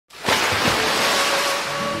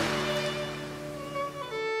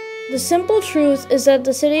The simple truth is that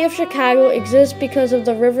the city of Chicago exists because of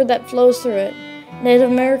the river that flows through it. Native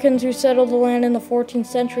Americans who settled the land in the 14th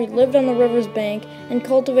century lived on the river's bank and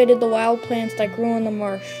cultivated the wild plants that grew in the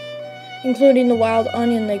marsh, including the wild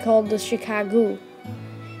onion they called the Chicago.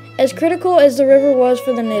 As critical as the river was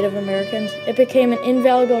for the Native Americans, it became an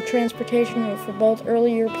invaluable transportation route for both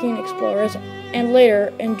early European explorers and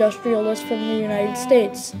later industrialists from the United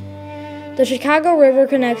States. The Chicago River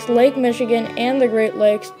connects Lake Michigan and the Great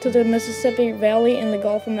Lakes to the Mississippi Valley and the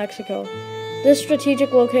Gulf of Mexico. This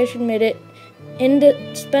strategic location made it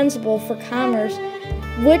indispensable for commerce,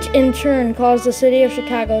 which in turn caused the city of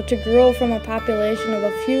Chicago to grow from a population of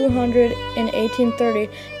a few hundred in 1830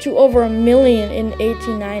 to over 1 million in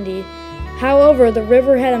 1890. However, the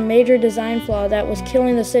river had a major design flaw that was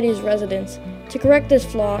killing the city's residents. To correct this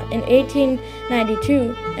flaw, in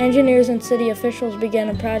 1892, engineers and city officials began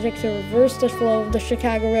a project to reverse the flow of the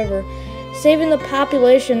Chicago River, saving the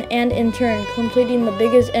population and, in turn, completing the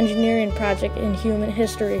biggest engineering project in human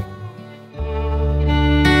history.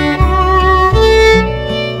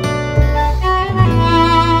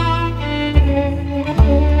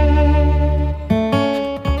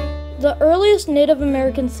 The earliest Native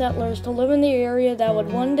American settlers to live in the area that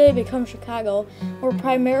would one day become Chicago were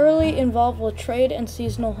primarily involved with trade and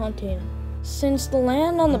seasonal hunting. Since the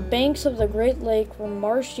land on the banks of the Great Lake were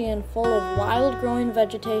marshy and full of wild-growing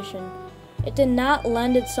vegetation, it did not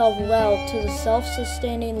lend itself well to the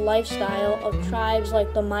self-sustaining lifestyle of tribes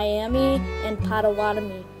like the Miami and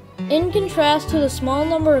Potawatomi. In contrast to the small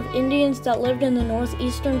number of Indians that lived in the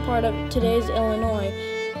northeastern part of today's Illinois,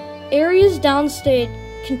 areas downstate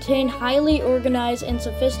contain highly organized and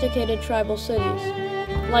sophisticated tribal cities,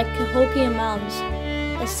 like Cahokia Mountains.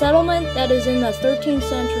 A settlement that is in the 13th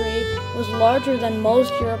century was larger than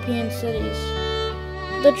most European cities.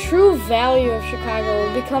 The true value of Chicago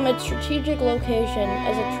would become its strategic location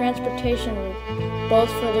as a transportation route,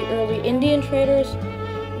 both for the early Indian traders,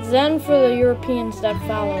 then for the Europeans that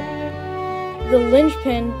followed. The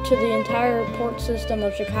linchpin to the entire port system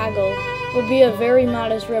of Chicago would be a very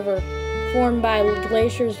modest river, formed by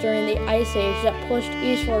glaciers during the Ice Age that pushed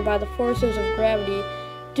eastward by the forces of gravity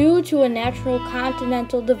due to a natural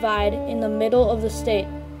continental divide in the middle of the state.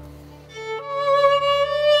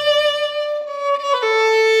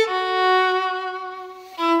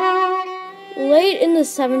 Late in the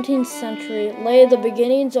 17th century lay the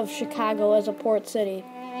beginnings of Chicago as a port city.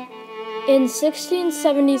 In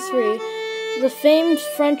 1673, the famed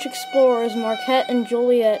French explorers Marquette and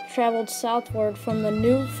Joliet traveled southward from the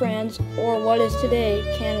New France, or what is today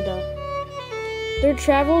Canada. Their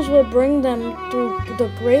travels would bring them through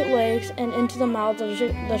the Great Lakes and into the mouth of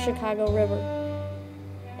the Chicago River.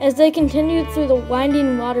 As they continued through the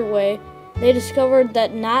winding waterway, they discovered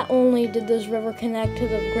that not only did this river connect to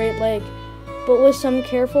the Great Lake, but with some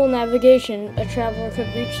careful navigation, a traveler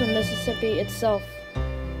could reach the Mississippi itself.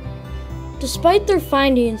 Despite their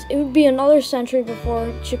findings, it would be another century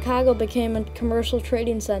before Chicago became a commercial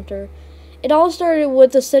trading center. It all started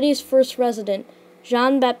with the city's first resident,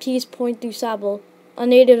 Jean-Baptiste Point du Sable, a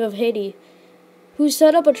native of Haiti, who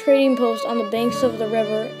set up a trading post on the banks of the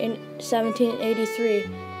river in 1783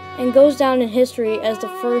 and goes down in history as the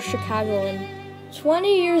first Chicagoan.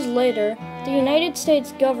 20 years later, the United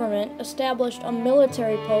States government established a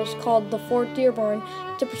military post called the Fort Dearborn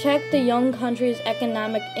to protect the young country's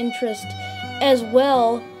economic interest, as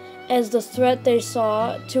well as the threat they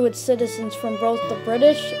saw to its citizens from both the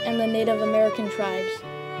British and the Native American tribes.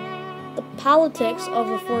 The politics of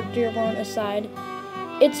the Fort Dearborn aside,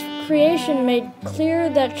 its creation made clear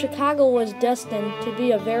that Chicago was destined to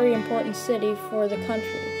be a very important city for the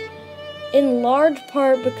country, in large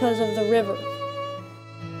part because of the river.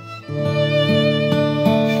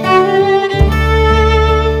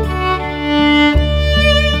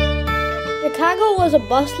 Chicago was a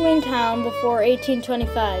bustling town before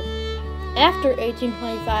 1825. After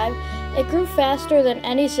 1825, it grew faster than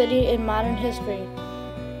any city in modern history,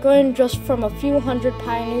 growing just from a few hundred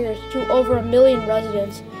pioneers to over 1 million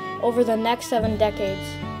residents over the next 7 decades.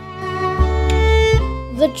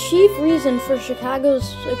 The chief reason for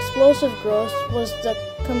Chicago's explosive growth was the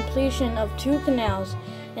completion of 2 canals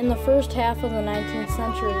in the first half of the 19th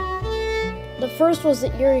century. The first was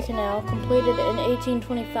the Erie Canal, completed in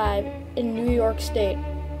 1825 in New York State.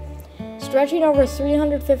 Stretching over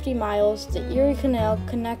 350 miles, the Erie Canal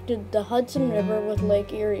connected the Hudson River with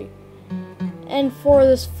Lake Erie, and for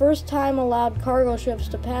the first time allowed cargo ships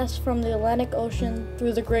to pass from the Atlantic Ocean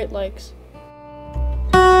through the Great Lakes.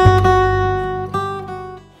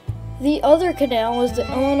 The other canal was the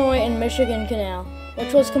Illinois and Michigan Canal,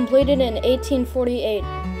 which was completed in 1848,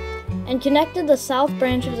 and connected the south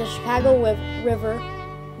branch of the Chicago River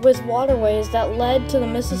with waterways that led to the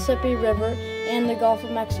Mississippi River and the Gulf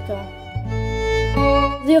of Mexico.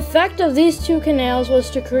 The effect of these two canals was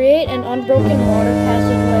to create an unbroken water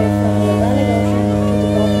passageway from the Atlantic Ocean to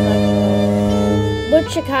the Gulf of Mexico,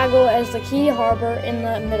 with Chicago as the key harbor in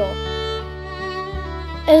the middle.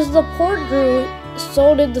 As the port grew,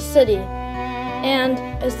 so did the city, and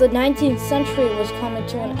as the 19th century was coming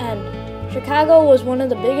to an end, Chicago was one of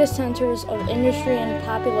the biggest centers of industry and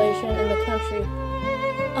population in the country.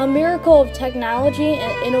 A miracle of technology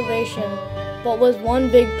and innovation, but with one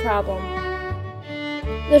big problem.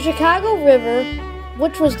 The Chicago River,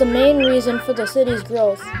 which was the main reason for the city's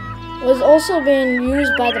growth, was also being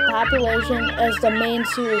used by the population as the main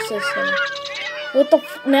sewer system. With the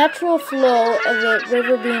natural flow of the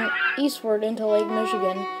river being eastward into Lake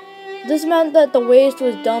Michigan, this meant that the waste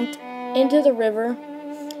was dumped into the river.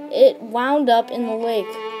 It wound up in the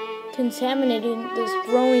lake, contaminating this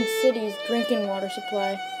growing city's drinking water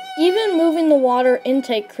supply. Even moving the water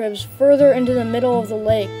intake cribs further into the middle of the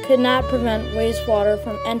lake could not prevent wastewater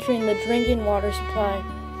from entering the drinking water supply.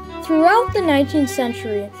 Throughout the 19th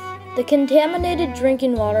century, the contaminated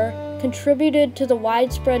drinking water contributed to the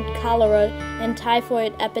widespread cholera and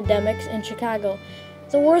typhoid epidemics in Chicago,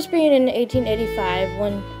 the worst being in 1885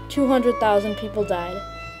 when 200,000 people died.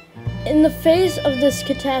 In the face of this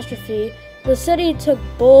catastrophe, the city took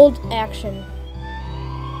bold action.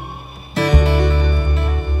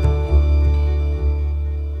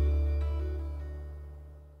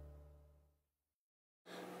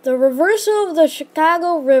 The reversal of the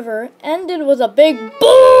Chicago River ended with a big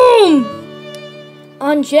boom!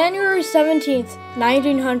 On January 17,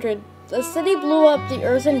 1900, the city blew up the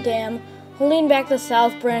earthen dam holding back the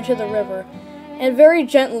south branch of the river, and very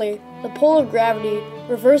gently, the pull of gravity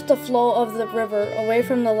reversed the flow of the river away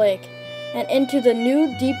from the lake and into the new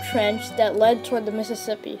deep trench that led toward the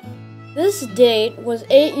Mississippi. This date was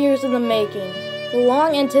 8 years in the making. The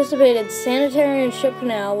long-anticipated sanitary and ship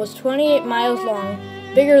canal was 28 miles long,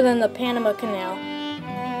 bigger than the Panama Canal,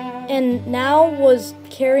 and now was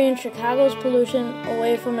carrying Chicago's pollution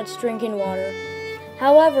away from its drinking water.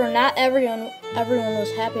 However, not everyone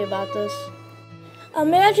was happy about this.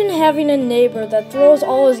 Imagine having a neighbor that throws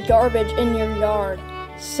all his garbage in your yard,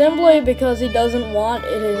 simply because he doesn't want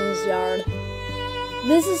it in his yard.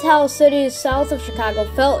 This is how cities south of Chicago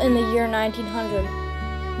felt in the year 1900.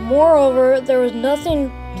 Moreover, there was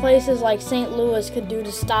nothing places like St. Louis could do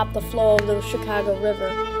to stop the flow of the Chicago River.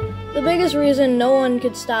 The biggest reason no one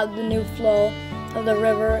could stop the new flow of the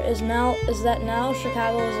river is that now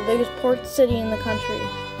Chicago is the biggest port city in the country.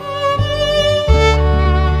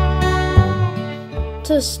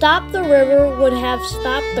 To stop the river would have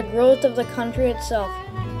stopped the growth of the country itself.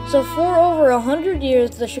 So for over 100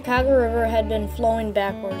 years, the Chicago River had been flowing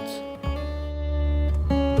backwards.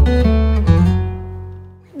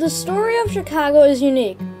 The story of Chicago is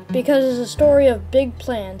unique because it's a story of big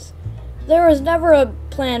plans. There was never a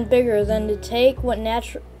plan bigger than to take what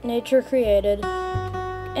nature created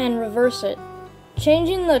and reverse it.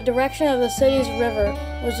 Changing the direction of the city's river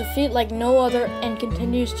was a feat like no other and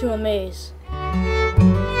continues to amaze.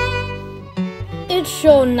 It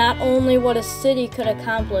showed not only what a city could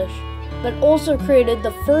accomplish, but also created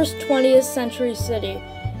the first 20th century city.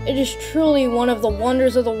 It is truly one of the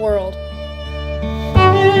wonders of the world.